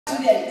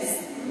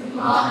students. Good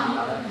morning.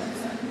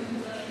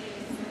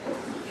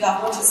 You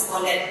have not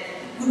responded.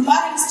 Good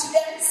morning,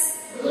 students.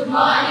 Good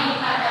morning,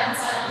 Madam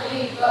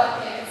Tanui. God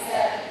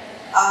himself.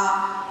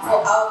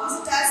 For our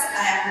visitors,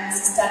 I am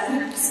Mrs.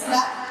 Tanui,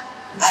 Priscilla.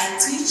 I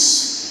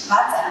teach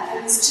math and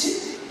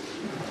chemistry.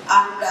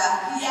 And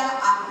here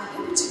I'm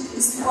the Deputy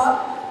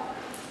Principal.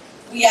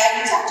 We are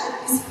in charge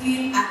of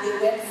discipline and the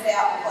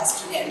welfare of our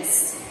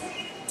students.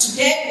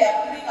 Today we are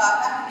putting our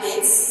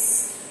candidates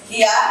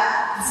here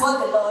before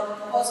the Lord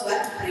because we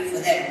want to pray for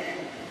them.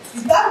 We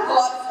thank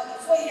God for the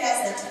 4 years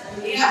that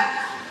you've been here.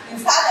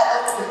 We've had a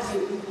lot with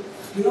you.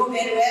 You know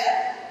very well,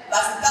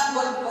 but we thank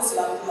God because you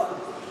have grown.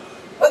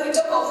 When we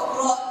talk of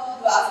growth,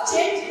 you have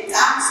changed in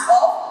terms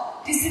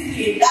of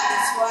discipline. That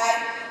is why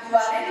you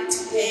are ready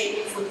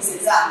today for these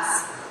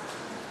exams.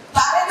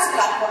 Parents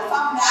can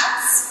confirm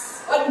that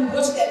when we go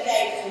to the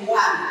life from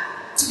one.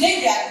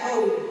 Today they are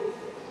growing.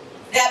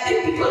 They are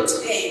big people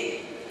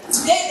today.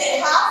 Today they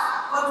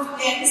have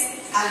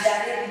confidence and they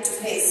are ready to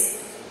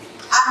face.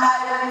 And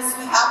as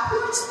we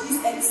approach this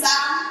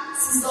exam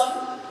season,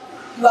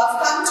 you have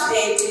come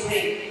today to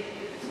pray.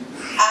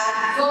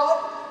 And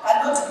God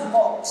cannot be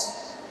mocked.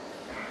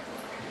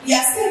 We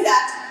are saying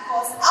that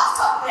because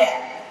after prayer,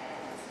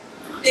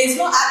 there is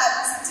no other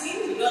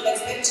visiting. We don't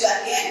expect you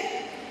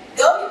again.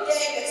 The only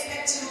day we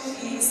expect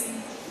you is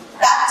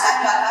that time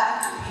you are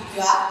having to pick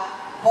your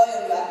boy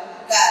or your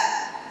girl.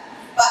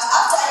 But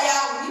after a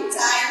year, we need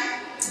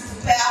time to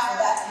prepare for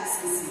that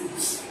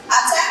KCC.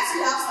 At times we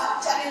have some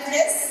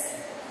challenges.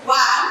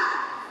 One,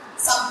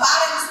 some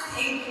parents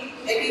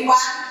think, maybe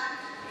one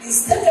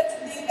is tempted to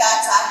think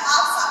that I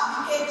have some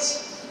leakage,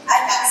 I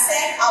can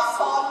send a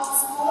phone to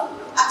school.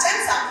 At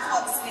times I'm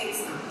phone slaves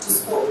to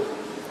school.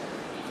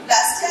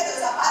 Last year there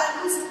was a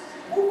parent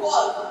who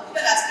called,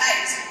 even at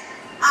night,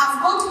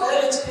 I've got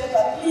biology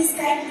paper, please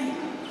kindly.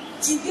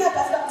 Give me a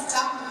to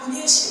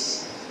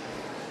termination.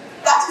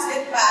 That is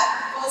very bad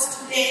because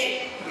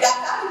today we are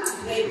coming to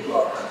pray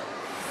God,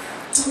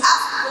 to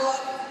ask God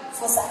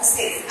for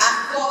success. And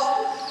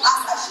God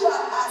has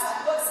assured us,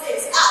 and God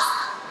says, ask,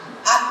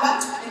 and want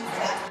to pray for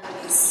that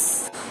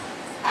place.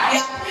 We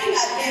are praying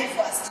again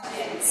for our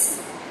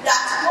students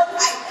that don't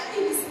like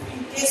any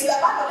discipline case, we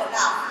have handled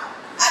enough.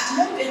 And you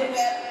know very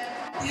well,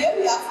 the way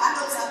we have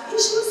handled some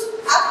issues,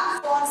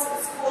 having phones in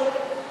school,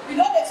 we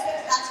don't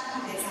expect that to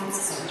be the exam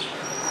season.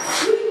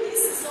 During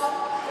this season,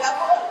 we are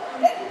all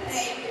already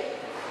praying.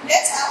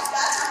 Let's have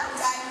that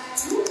time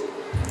to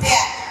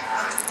prepare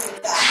and to pray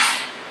that.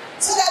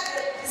 So that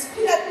the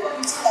disciplinary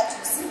committee that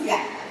you see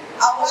here,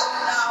 our work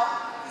now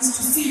is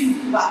to see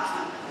you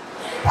working.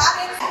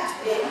 Parents are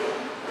today,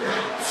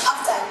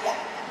 after a year.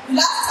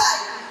 Last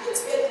time, you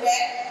did very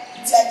well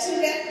with your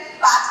children,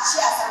 but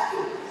share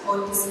something on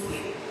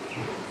discipline.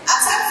 At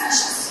times, we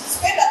should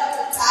spend a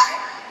lot of time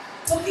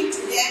talking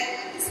to them,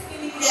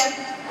 disciplining them,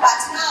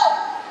 but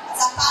now, as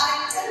a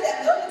parent, tell them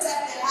the only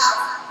time they have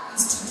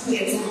is to do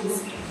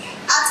exams.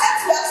 At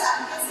times, we have some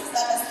cases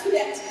that a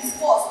student is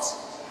forced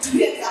to do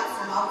exams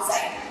from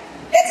outside.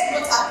 Let's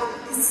not happen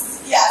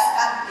this year's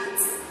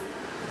candidates.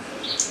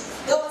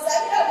 There was a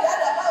year we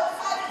had about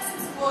 5 or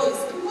 6 boys,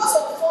 because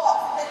of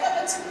fraud,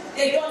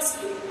 they don't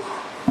sleep.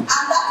 And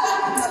that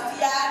one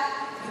interfered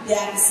with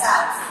their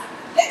results.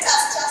 Let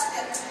us trust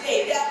them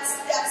today. They have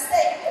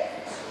stayed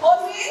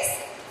always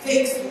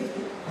faithful.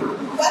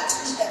 We want to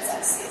wish them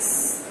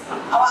success.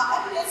 Our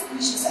candidates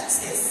wish you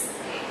success.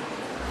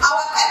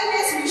 Our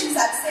candidates wish you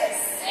success.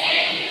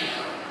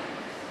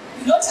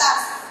 You don't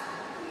have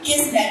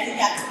yes,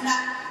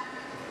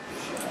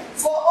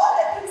 for all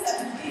the things that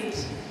we did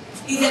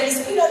in the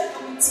disciplinary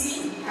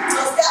committee, it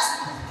was just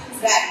to put things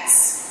right.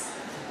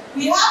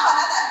 We have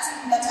another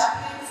team that are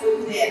praying for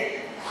you there.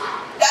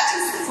 That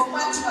is for one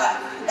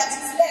that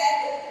is led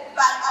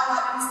by our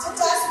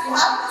administrators. We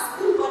have a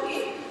school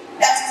body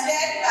that is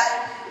led by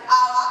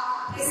our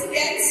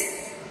president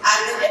and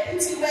the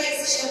deputy, where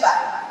is Sheba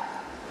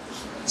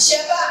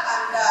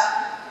and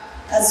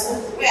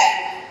where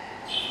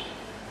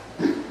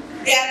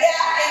they are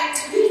there and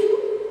to give you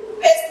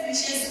best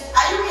wishes.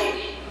 Are you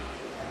in?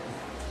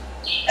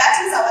 That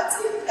is our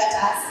team that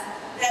has,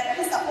 they are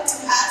really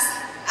supporting us,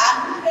 and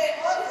we pray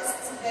all the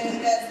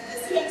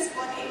students'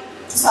 body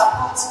to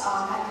support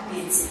our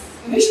candidates.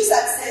 We wish you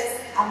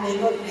success and may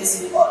God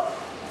bless you all.